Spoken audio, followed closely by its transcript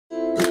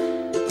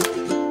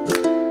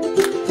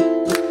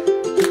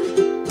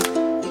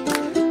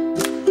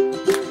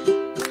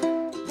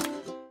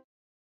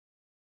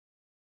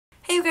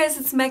guys,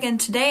 it's Megan.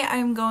 Today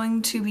I'm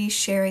going to be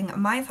sharing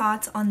my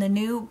thoughts on the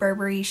new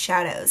Burberry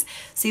shadows.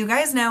 So you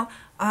guys know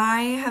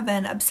I have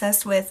been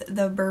obsessed with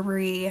the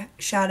Burberry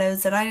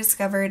shadows that I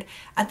discovered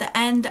at the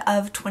end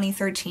of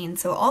 2013.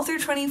 So all through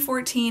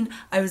 2014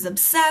 I was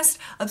obsessed,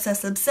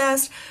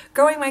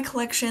 growing my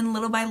collection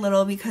little by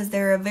little because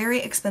they're a very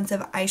expensive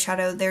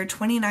eyeshadow. They're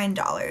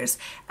 $29.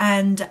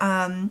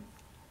 And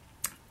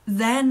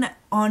then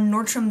on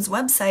Nordstrom's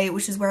website,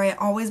 which is where I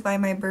always buy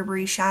my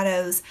Burberry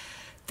shadows,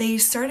 they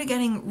started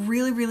getting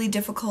really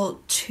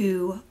difficult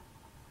to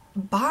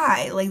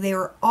buy. Like, they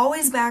were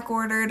always back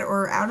ordered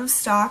or out of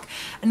stock,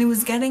 and it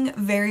was getting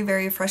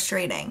very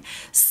frustrating.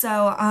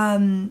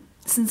 So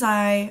since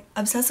I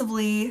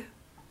obsessively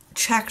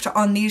checked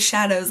on these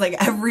shadows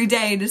like every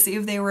day to see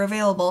if they were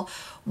available,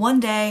 one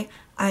day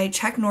I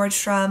checked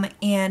Nordstrom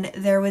and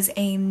there was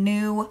a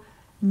new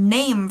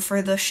name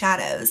for the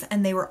shadows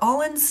and they were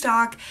all in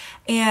stock,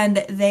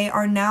 and they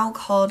are now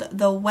called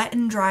the Wet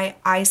and Dry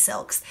Eye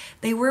Silks.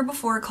 They were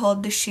before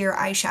called the Sheer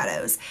Eye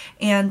Shadows,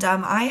 and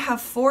I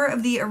have 4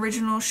 of the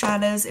original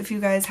shadows if you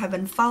guys have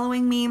been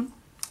following me.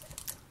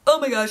 Oh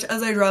my gosh,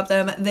 as I drop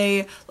them,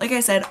 they, like I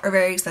said, are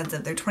very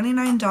expensive. They're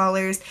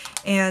 $29,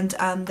 and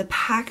the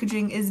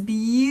packaging is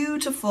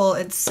beautiful.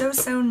 It's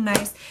so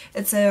nice.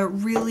 It's a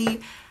really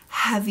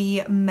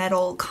heavy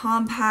metal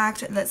compact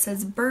that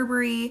says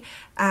Burberry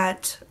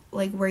at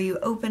like where you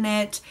open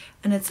it,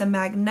 and it's a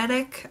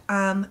magnetic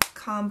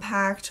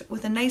compact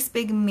with a nice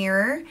big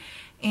mirror,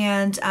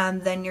 and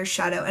then your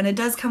shadow. And it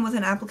does come with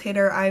an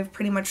applicator. I've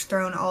pretty much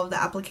thrown all of the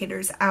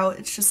applicators out.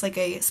 It's just like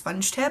a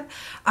sponge tip.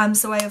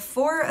 So I have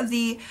 4 of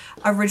the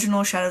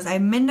original shadows. I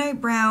have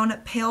Midnight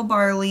Brown, Pale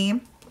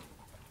Barley,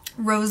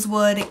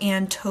 Rosewood,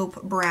 and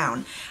Taupe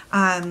Brown.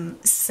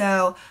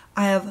 So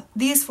I have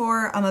these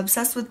 4. I'm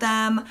obsessed with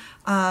them.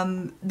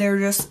 They're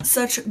just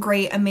such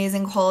great,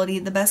 amazing quality,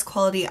 the best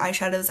quality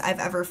eyeshadows I've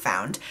ever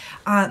found.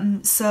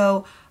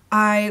 So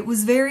I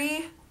was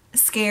very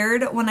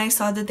scared when I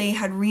saw that they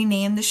had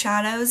renamed the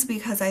shadows,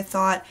 because I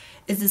thought,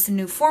 is this a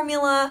new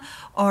formula?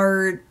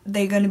 Are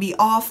they going to be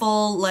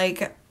awful?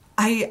 Like,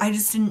 I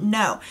just didn't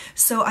know.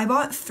 So I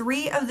bought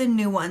 3 of the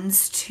new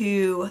ones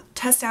to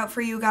test out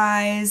for you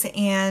guys,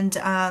 and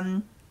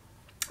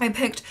I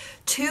picked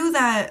 2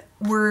 that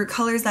were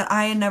colors that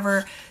I had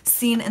never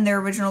seen in their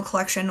original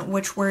collection,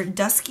 which were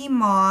Dusky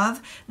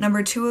Mauve,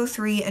 number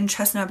 203, and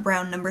Chestnut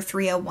Brown, number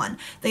 301.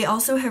 They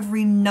also have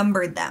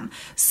renumbered them.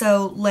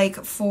 So, like,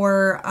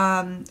 for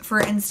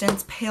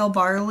instance, Pale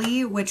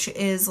Barley, which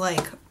is,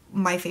 like,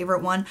 my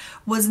favorite one,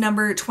 was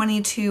number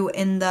 22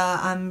 in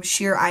the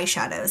Sheer Eye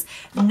Shadows.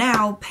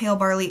 Now Pale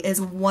Barley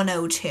is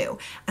 102,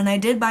 and I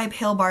did buy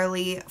Pale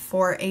Barley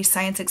for a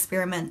science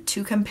experiment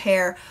to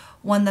compare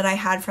one that I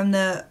had from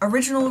the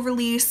original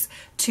release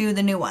to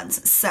the new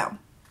ones. So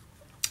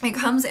it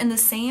comes in the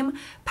same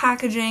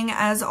packaging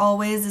as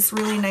always, this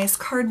really nice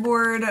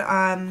cardboard,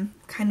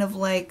 kind of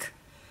like,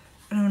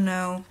 I don't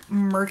know,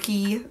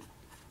 murky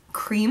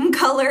cream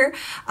color,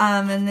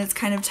 and it's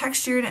kind of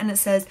textured, and it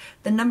says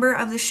the number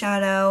of the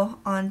shadow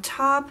on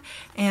top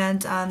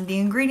and the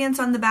ingredients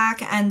on the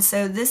back. And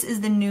so this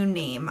is the new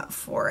name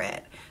for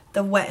it,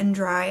 the Wet and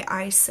Dry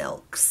Eye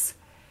Silks.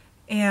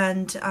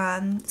 And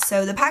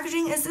so the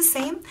packaging is the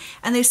same,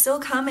 and they still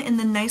come in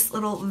the nice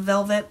little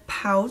velvet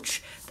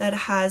pouch that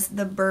has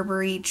the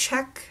Burberry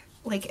check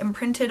like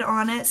imprinted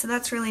on it. So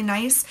that's really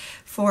nice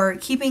for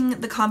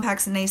keeping the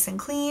compacts nice and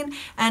clean,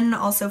 and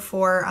also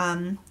for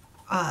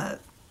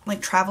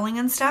like traveling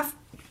and stuff.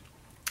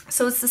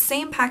 So it's the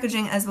same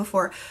packaging as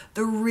before,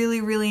 the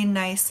really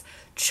nice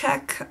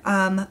check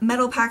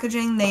metal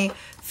packaging. They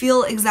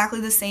feel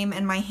exactly the same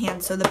in my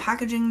hand, so the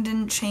packaging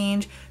didn't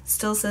change.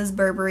 Still says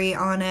Burberry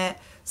on it,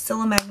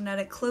 still a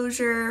magnetic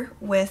closure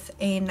with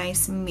a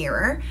nice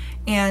mirror.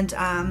 And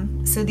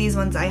so these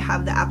ones, I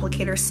have the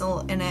applicator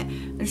still in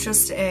it. It's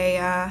just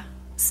a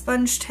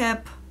sponge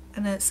tip,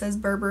 and it says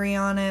Burberry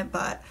on it,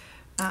 but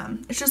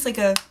it's just like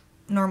a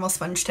normal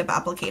sponge tip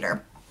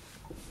applicator.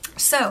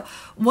 So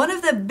one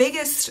of the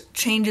biggest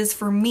changes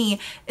for me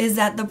is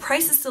that the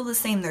price is still the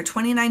same. They're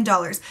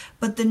 $29,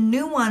 but the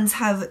new ones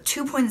have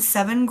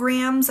 2.7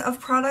 grams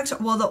of product,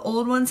 while the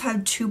old ones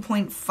have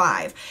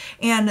 2.5.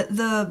 And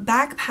the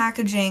back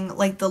packaging,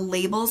 like the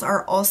labels,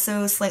 are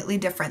also slightly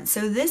different.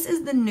 So this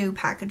is the new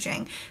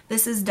packaging.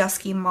 This is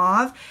Dusky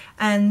Mauve,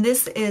 and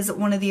this is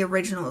one of the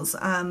originals,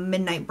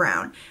 Midnight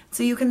Brown.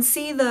 So you can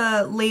see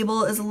the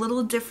label is a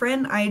little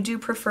different. I do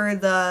prefer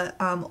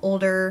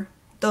the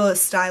the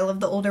style of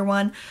the older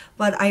one,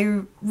 but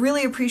I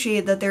really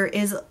appreciate that there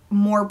is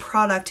more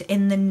product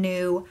in the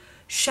new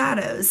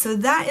shadows. So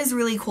that is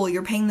really cool.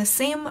 You're paying the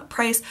same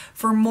price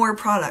for more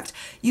product.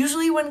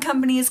 Usually when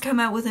companies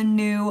come out with a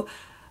new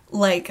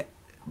like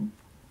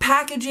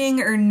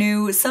packaging or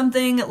new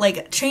something,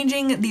 like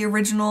changing the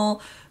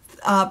original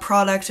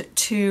product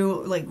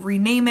to like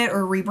rename it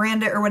or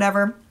rebrand it or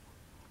whatever,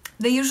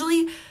 they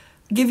usually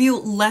give you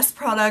less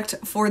product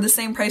for the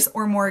same price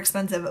or more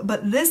expensive.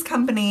 But this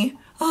company,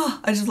 oh,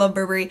 I just love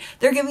Burberry.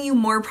 They're giving you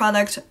more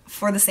product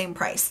for the same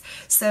price.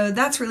 So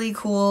that's really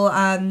cool.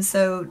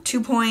 So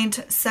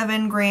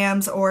 2.7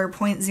 grams or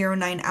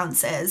 0.09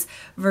 ounces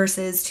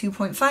versus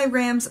 2.5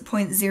 grams,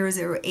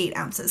 0.008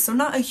 ounces. So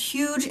not a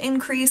huge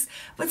increase,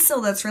 but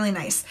still that's really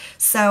nice.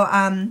 So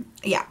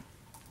yeah.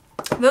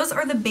 Those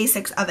are the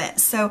basics of it.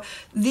 So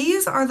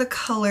these are the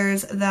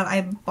colors that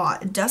I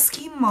bought.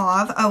 Dusky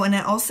Mauve. Oh, and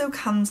it also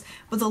comes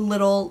with a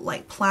little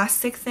like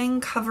plastic thing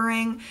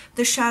covering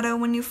the shadow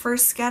when you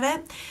first get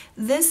it.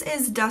 This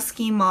is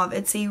Dusky Mauve.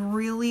 It's a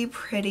really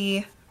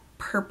pretty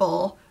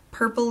purple,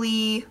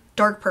 purpley,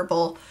 dark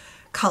purple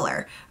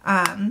color.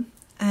 And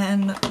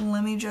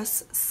let me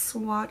just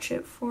swatch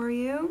it for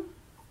you.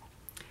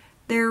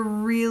 They're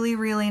really,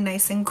 really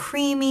nice and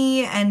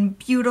creamy and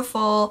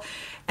beautiful,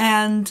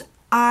 and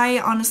I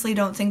honestly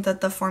don't think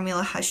that the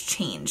formula has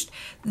changed.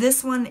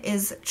 This one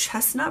is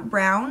chestnut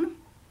brown,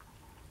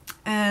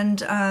 and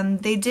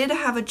they did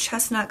have a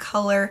chestnut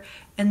color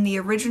in the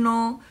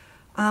original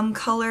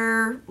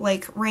color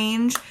like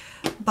range,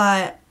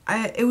 but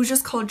it was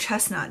just called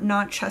chestnut,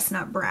 not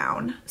chestnut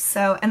brown.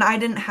 So, and I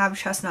didn't have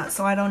chestnut,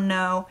 so I don't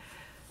know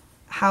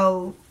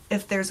how,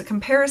 if there's a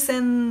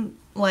comparison,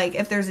 like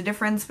if there's a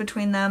difference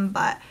between them,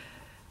 but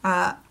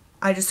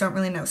I just don't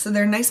really know. So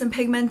they're nice and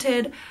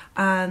pigmented,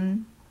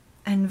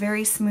 and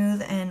very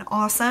smooth and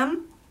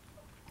awesome.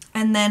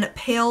 And then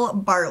Pale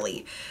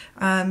Barley.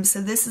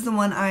 So this is the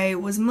one I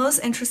was most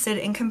interested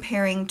in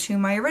comparing to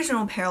my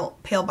original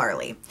Pale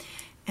Barley.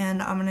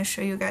 And I'm going to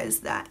show you guys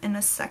that in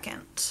a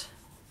second.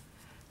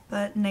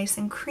 But nice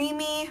and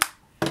creamy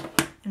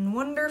and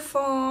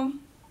wonderful.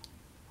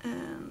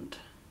 And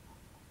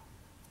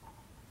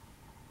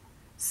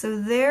so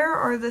there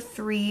are the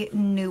three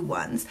new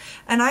ones.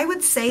 And I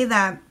would say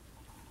that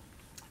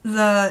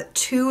the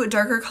two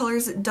darker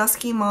colors,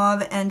 Dusky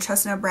Mauve and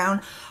Chestnut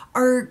Brown,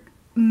 are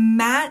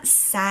matte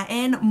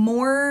satin,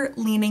 more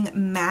leaning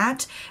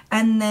matte,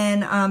 and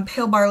then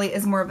Pale Barley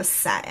is more of a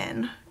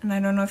satin. And I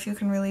don't know if you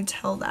can really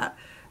tell that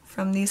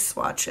from these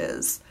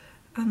swatches,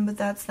 but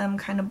that's them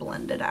kind of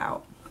blended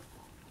out.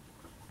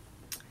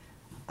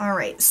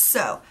 Alright,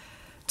 so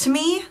to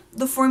me,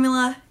 the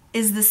formula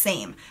is the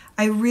same.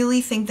 I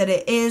really think that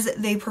it is.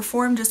 They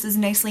perform just as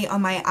nicely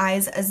on my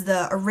eyes as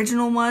the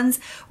original ones,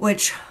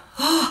 which,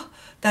 oh,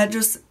 that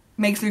just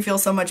makes me feel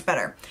so much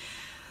better.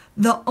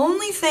 The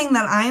only thing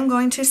that I am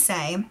going to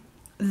say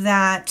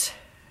that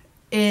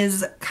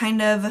is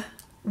kind of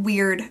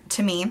weird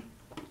to me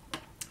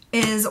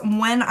is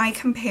when I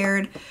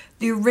compared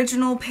the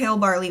original Pale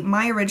Barley,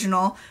 my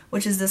original,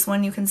 which is this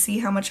one, you can see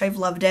how much I've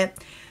loved it,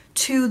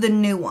 to the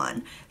new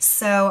one.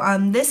 So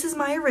this is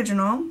my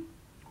original,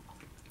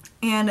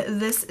 and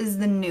this is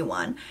the new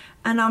one.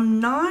 And I'm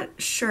not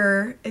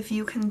sure if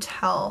you can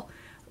tell,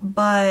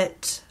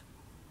 but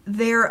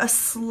they're a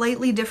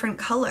slightly different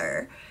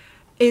color.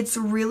 It's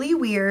really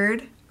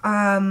weird.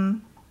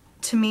 To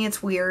me,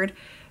 it's weird.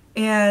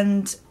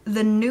 And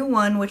the new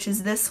one, which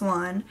is this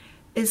one,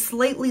 is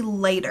slightly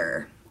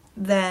lighter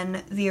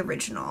than the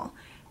original.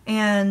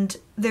 And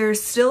they're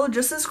still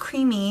just as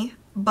creamy,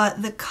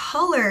 but the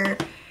color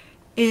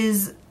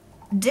is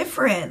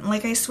different.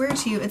 Like, I swear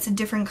to you, it's a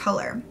different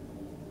color.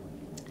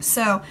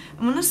 So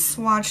I'm going to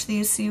swatch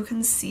these so you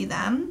can see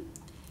them.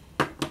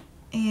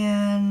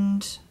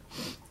 And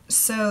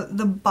so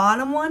the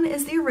bottom one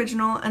is the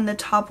original and the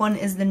top one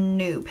is the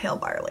new Pale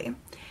Barley.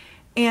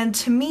 And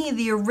to me,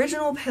 the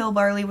original Pale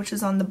Barley, which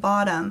is on the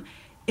bottom,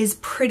 is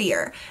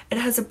prettier. It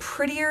has a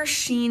prettier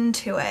sheen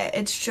to it.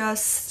 It's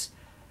just,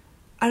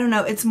 I don't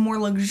know, it's more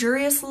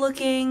luxurious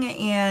looking,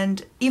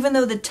 and even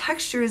though the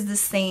texture is the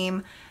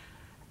same,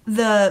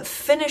 the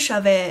finish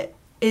of it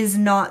is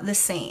not the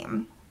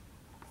same.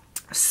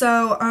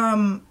 So,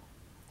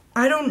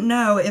 I don't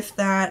know if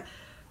that,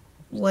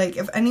 like,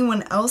 if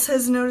anyone else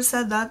has noticed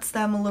that, that's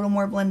them a little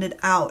more blended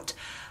out.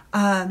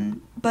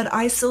 But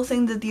I still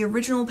think that the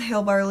original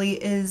Pale Barley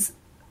is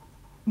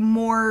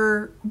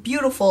more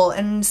beautiful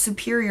and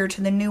superior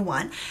to the new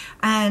one.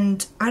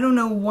 And I don't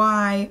know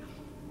why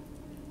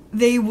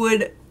they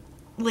would,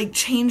 like,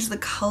 change the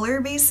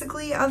color,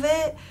 basically, of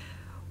it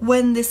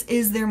when this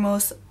is their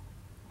most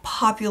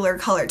popular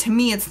color. To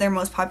me, it's their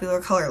most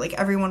popular color. Like,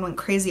 everyone went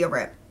crazy over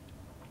it.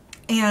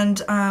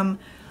 And, I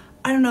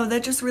don't know,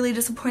 that just really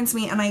disappoints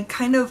me, and I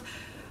kind of,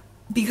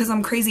 because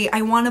I'm crazy,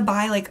 I want to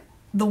buy, like,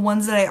 the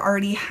ones that I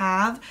already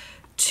have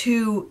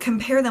to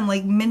compare them,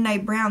 like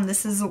Midnight Brown.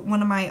 This is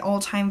one of my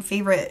all-time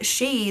favorite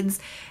shades,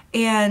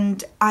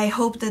 and I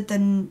hope that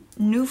the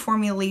new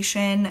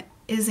formulation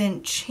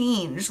isn't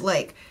changed.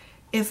 Like,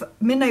 if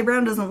Midnight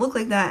Brown doesn't look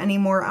like that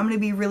anymore, I'm going to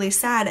be really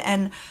sad,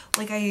 and,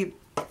 like, I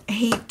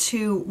hate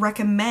to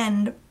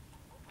recommend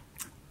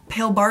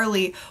Pale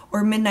Barley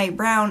or Midnight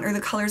Brown or the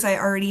colors I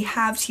already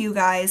have to you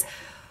guys,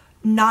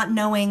 not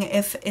knowing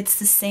if it's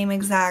the same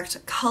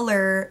exact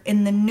color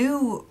in the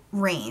new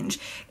range.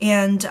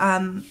 And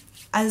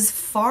as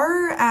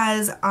far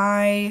as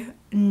I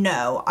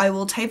know, I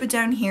will type it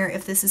down here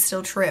if this is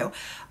still true,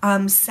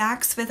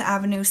 Saks Fifth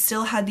Avenue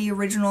still had the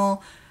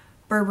original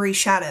Burberry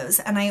Shadows,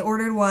 and I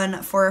ordered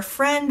one for a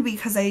friend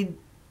because I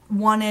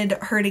wanted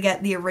her to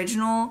get the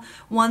original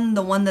one,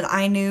 the one that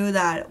I knew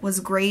that was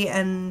great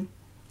and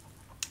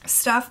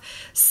stuff.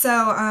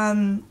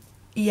 So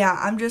yeah,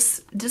 I'm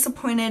just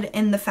disappointed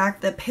in the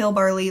fact that Pale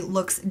Barley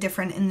looks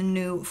different in the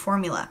new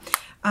formula.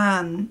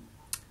 And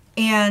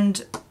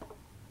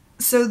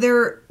so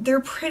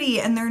they're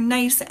pretty and they're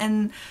nice,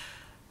 and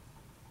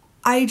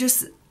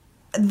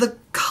the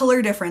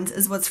color difference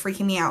is what's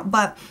freaking me out.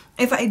 But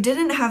if I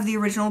didn't have the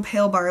original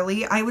Pale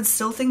Barley, I would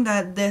still think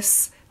that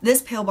this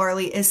Pale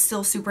Barley is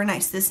still super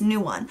nice, this new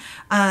one.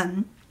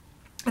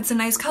 It's a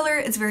nice color,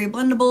 it's very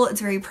blendable,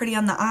 it's very pretty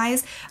on the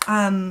eyes,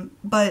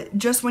 but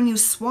just when you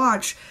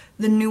swatch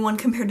the new one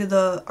compared to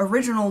the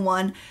original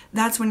one,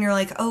 that's when you're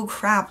like, oh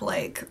crap,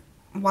 like,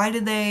 why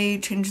did they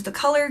change the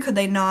color? Could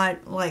they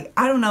not, like,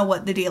 I don't know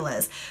what the deal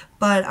is.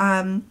 But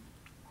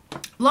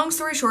long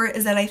story short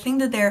is that I think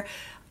that they're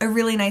a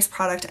really nice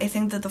product. I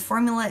think that the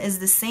formula is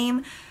the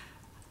same,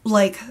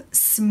 like,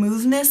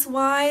 smoothness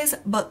wise,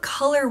 but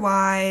color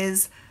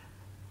wise,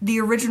 the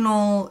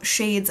original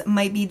shades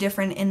might be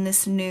different in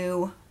this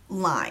new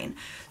line.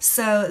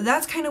 So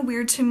that's kind of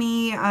weird to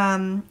me.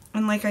 And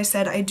like I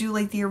said, I do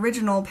like the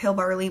original Pale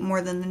Barley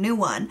more than the new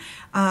one.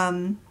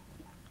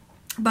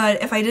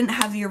 But if I didn't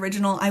have the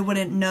original, I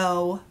wouldn't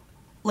know,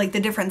 like, the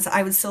difference.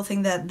 I would still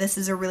think that this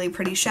is a really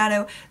pretty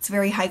shadow. It's a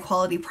very high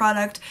quality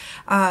product.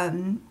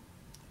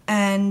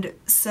 And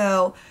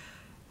so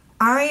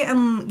I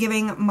am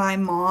giving my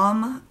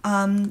mom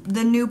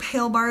the new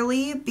Pale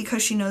Barley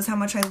because she knows how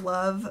much I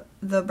love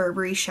the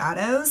Burberry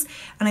Shadows,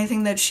 and I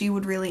think that she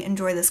would really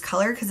enjoy this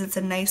color because it's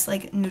a nice,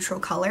 like, neutral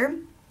color.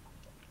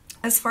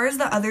 As far as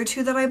the other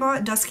two that I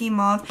bought, Dusky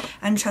Mauve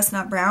and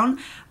Chestnut Brown,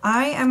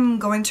 I am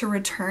going to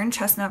return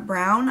Chestnut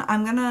Brown.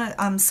 I'm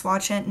gonna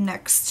swatch it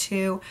next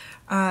to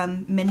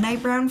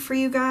Midnight Brown for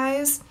you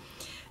guys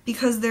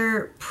because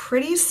they're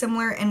pretty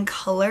similar in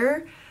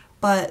color.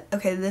 But,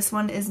 okay, this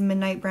one is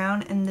Midnight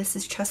Brown and this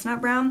is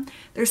Chestnut Brown.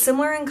 They're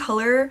similar in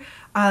color,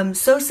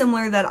 so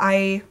similar that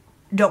I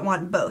don't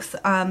want both.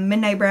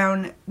 Midnight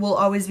Brown will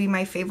always be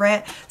my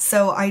favorite,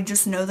 so I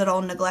just know that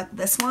I'll neglect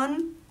this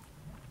one.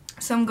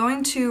 So I'm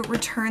going to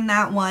return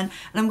that one,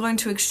 and I'm going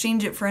to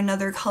exchange it for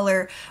another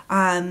color.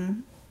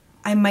 I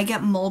might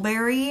get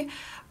Mulberry,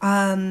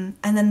 and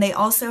then they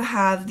also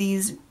have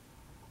these,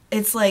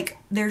 it's like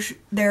their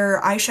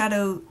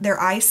eyeshadow, their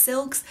eye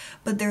silks,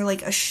 but they're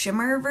like a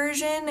shimmer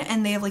version,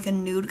 and they have like a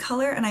nude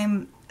color, and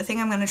I think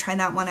I'm going to try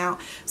that one out.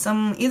 So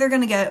I'm either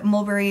going to get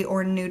Mulberry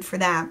or Nude for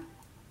that.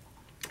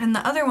 And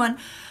the other one,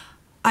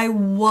 I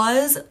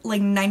was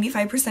like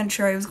 95%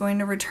 sure I was going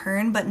to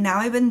return, but now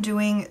I've been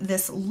doing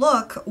this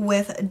look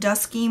with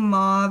Dusky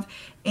Mauve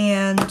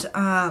and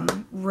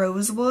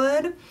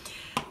Rosewood,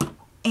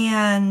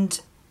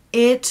 and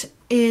it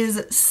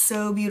is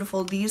so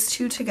beautiful. These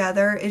two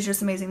together is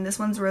just amazing. This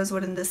one's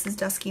Rosewood and this is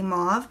Dusky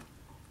Mauve.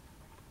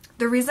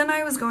 The reason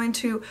I was going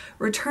to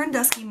return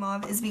Dusky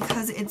Mauve is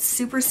because it's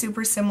super,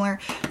 super similar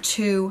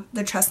to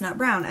the Chestnut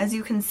Brown. As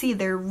you can see,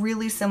 they're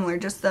really similar,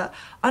 just the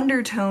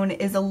undertone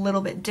is a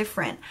little bit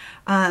different.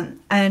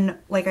 And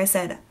like I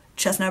said,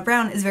 Chestnut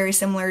Brown is very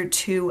similar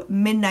to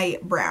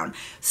Midnight Brown.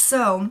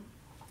 So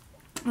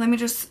let me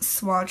just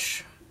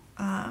swatch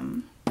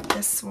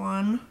this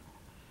one.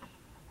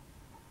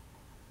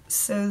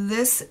 So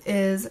this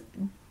is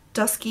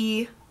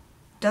Dusky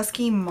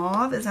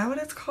Mauve, is that what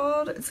it's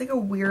called? It's like a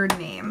weird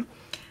name.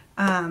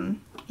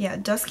 Yeah,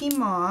 Dusky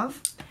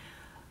Mauve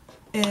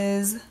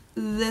is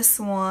this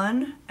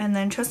one, and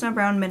then Chestnut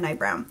Brown, Midnight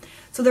Brown.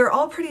 So they're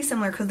all pretty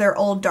similar because they're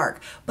all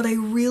dark, but I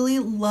really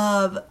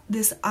love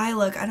this eye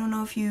look. I don't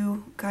know if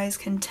you guys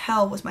can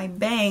tell with my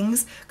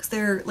bangs because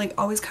they're like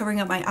always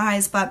covering up my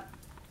eyes, but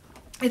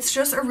it's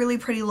just a really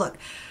pretty look.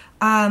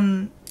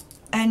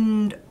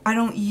 And I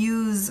don't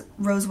use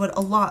Rosewood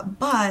a lot,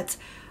 but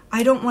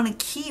I don't want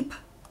to keep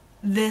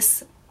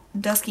this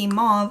Dusky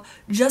Mauve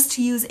just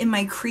to use in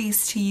my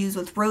crease to use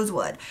with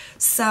Rosewood.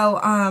 So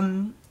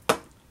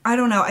I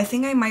don't know, I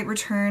think I might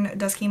return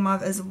Dusky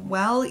Mauve as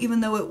well,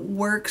 even though it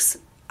works,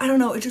 I don't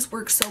know, it just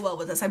works so well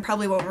with this. I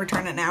probably won't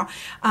return it now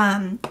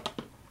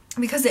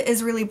because it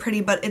is really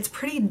pretty, but it's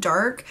pretty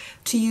dark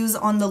to use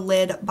on the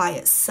lid by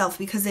itself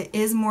because it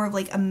is more of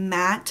like a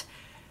matte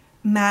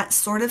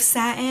sort of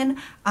satin.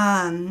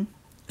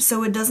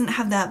 So it doesn't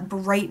have that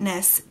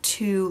brightness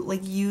to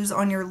like use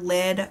on your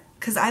lid,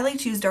 because I like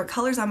to use dark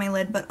colors on my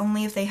lid, but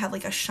only if they have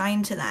like a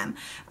shine to them,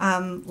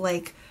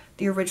 like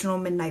the original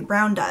Midnight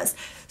Brown does.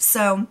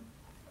 So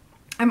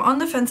I'm on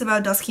the fence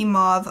about Dusky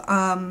Mauve.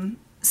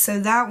 So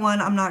that one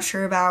I'm not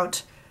sure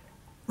about.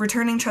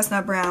 Returning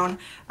Chestnut Brown,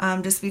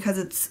 just because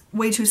it's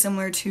way too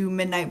similar to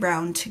Midnight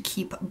Brown to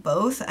keep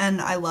both,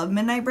 and I love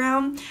Midnight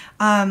Brown.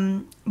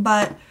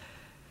 But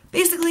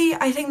basically,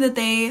 I think that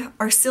they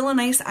are still a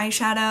nice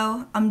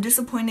eyeshadow. I'm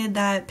disappointed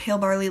that Pale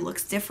Barley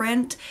looks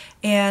different,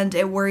 and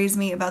it worries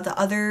me about the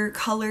other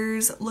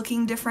colors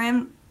looking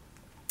different.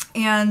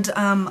 And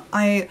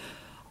I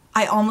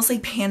almost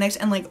like panicked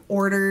and like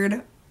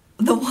ordered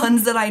the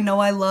ones that I know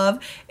I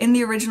love in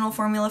the original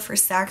formula for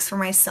stacks for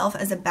myself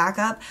as a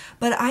backup,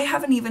 but I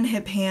haven't even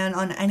hit pan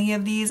on any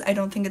of these. I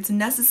don't think it's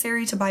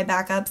necessary to buy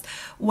backups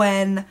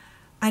when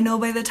I know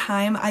by the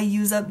time I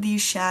use up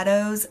these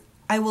shadows,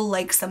 I will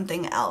like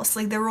something else.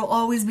 Like there will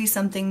always be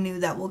something new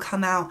that will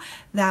come out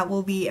that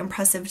will be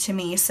impressive to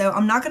me. So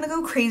I'm not gonna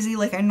go crazy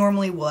like I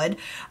normally would,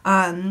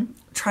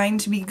 trying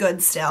to be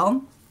good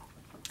still.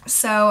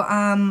 So,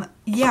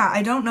 yeah,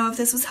 I don't know if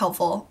this was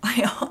helpful.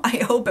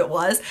 I hope it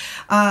was.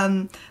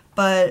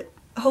 But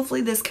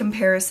hopefully this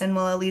comparison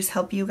will at least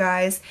help you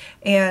guys.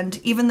 And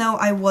even though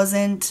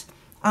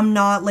I'm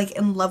not like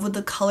in love with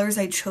the colors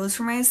I chose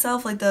for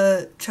myself, like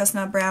the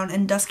chestnut brown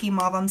and dusky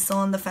mauve I'm still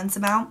on the fence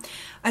about,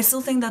 I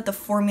still think that the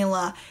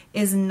formula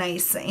is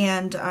nice.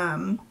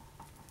 And,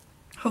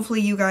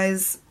 hopefully you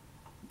guys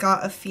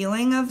got a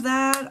feeling of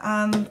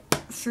that,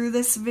 through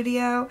this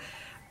video.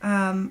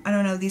 I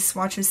don't know, these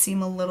swatches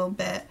seem a little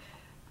bit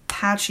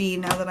patchy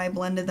now that I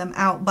blended them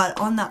out, but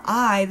on the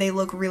eye they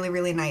look really,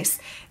 really nice.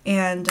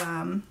 And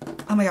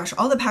oh my gosh,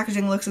 all the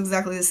packaging looks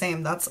exactly the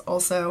same. That's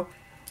also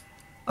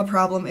a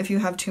problem if you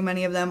have too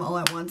many of them all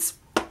at once.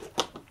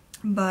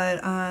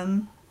 But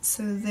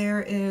so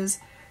there is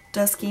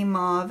dusky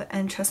mauve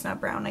and chestnut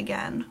brown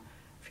again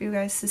for you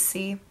guys to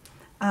see.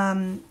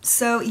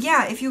 So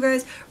yeah, if you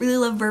guys really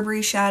love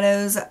Burberry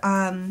shadows,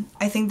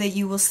 I think that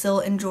you will still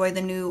enjoy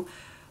the new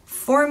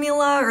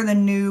formula or the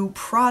new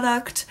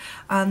product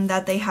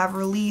that they have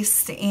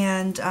released.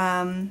 And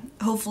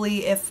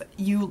hopefully if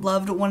you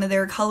loved one of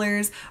their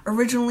colors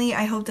originally,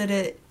 I hope that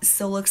it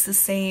still looks the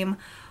same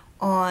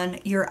on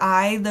your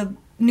eye. The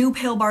new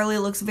Pale Barley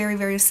looks very,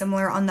 very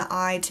similar on the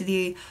eye to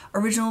the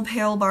original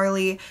Pale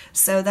Barley,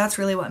 so that's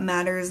really what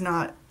matters,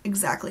 not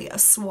exactly a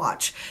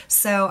swatch.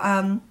 So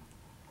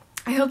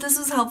I hope this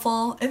was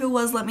helpful. If it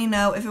was, let me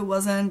know. If it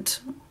wasn't,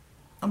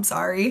 I'm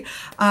sorry,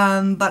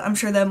 but I'm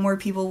sure that more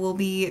people will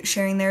be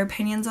sharing their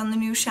opinions on the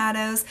new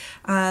shadows,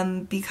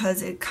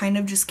 because it kind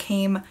of just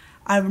came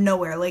out of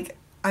nowhere. Like,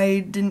 I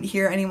didn't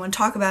hear anyone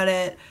talk about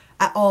it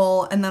at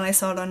all, and then I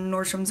saw it on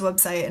Nordstrom's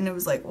website, and it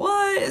was like,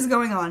 what is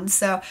going on?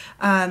 So,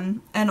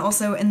 and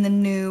also in the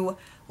new,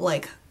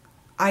 like,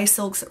 Eye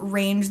Silks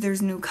range,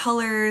 there's new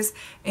colors,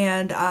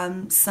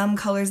 and some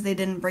colors they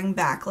didn't bring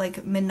back,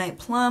 like Midnight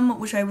Plum,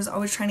 which I was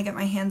always trying to get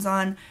my hands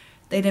on.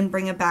 They didn't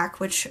bring it back,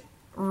 which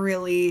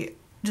really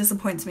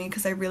disappoints me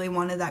because I really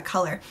wanted that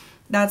color.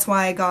 That's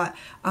why I got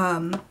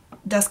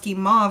Dusky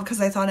Mauve,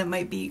 because I thought it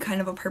might be kind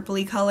of a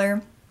purpley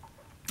color,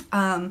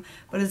 but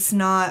it's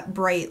not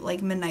bright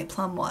like Midnight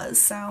Plum was,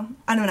 so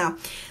I don't know.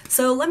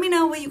 So let me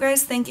know what you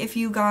guys think, if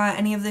you got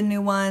any of the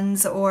new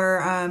ones,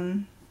 or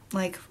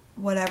like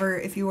whatever,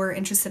 if you were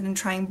interested in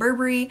trying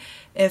Burberry,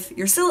 if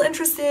you're still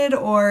interested,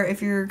 or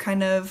if you're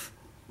kind of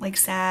like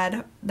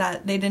sad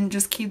that they didn't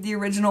just keep the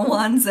original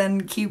ones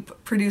and keep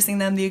producing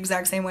them the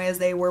exact same way as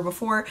they were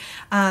before.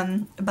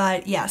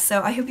 But yeah,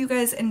 so I hope you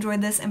guys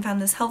enjoyed this and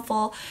found this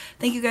helpful.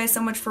 Thank you guys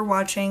so much for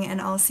watching,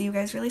 and I'll see you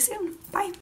guys really soon. Bye!